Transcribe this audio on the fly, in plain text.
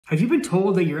Have you been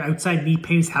told that your outside knee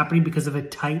pain is happening because of a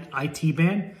tight IT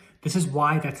band? This is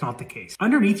why that's not the case.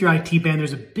 Underneath your IT band,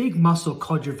 there's a big muscle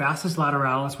called your vastus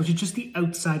lateralis, which is just the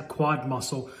outside quad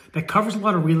muscle that covers a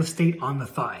lot of real estate on the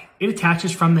thigh. It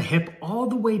attaches from the hip all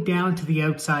the way down to the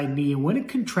outside knee, and when it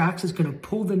contracts, it's going to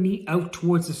pull the knee out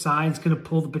towards the side. It's going to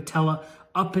pull the patella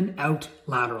up and out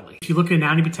laterally. If you look at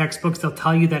anatomy textbooks, they'll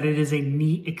tell you that it is a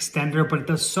knee extender, but it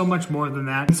does so much more than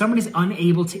that. When somebody's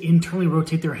unable to internally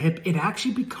rotate their hip, it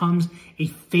actually becomes a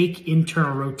fake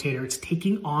internal rotator. It's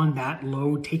taking on that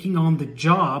load, taking on the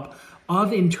job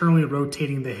of internally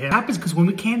rotating the hip. It happens because when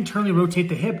we can't internally rotate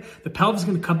the hip, the pelvis is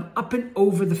going to come up and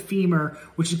over the femur,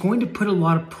 which is going to put a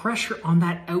lot of pressure on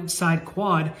that outside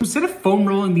quad. Instead of foam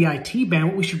rolling the IT band,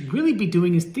 what we should really be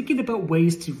doing is thinking about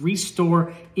ways to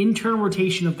restore internal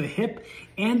rotation of the hip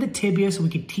and the tibia so we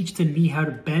can teach the knee how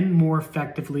to bend more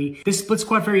effectively. This split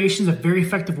squat variation is a very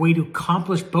effective way to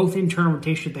accomplish both internal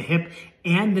rotation of the hip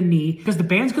and the knee, because the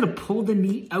band's going to pull the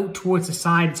knee out towards the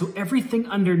side. So everything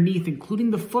underneath,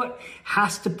 including the foot,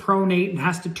 has to pronate and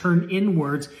has to turn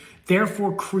inwards,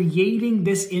 therefore creating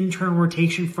this internal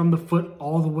rotation from the foot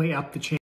all the way up the chain.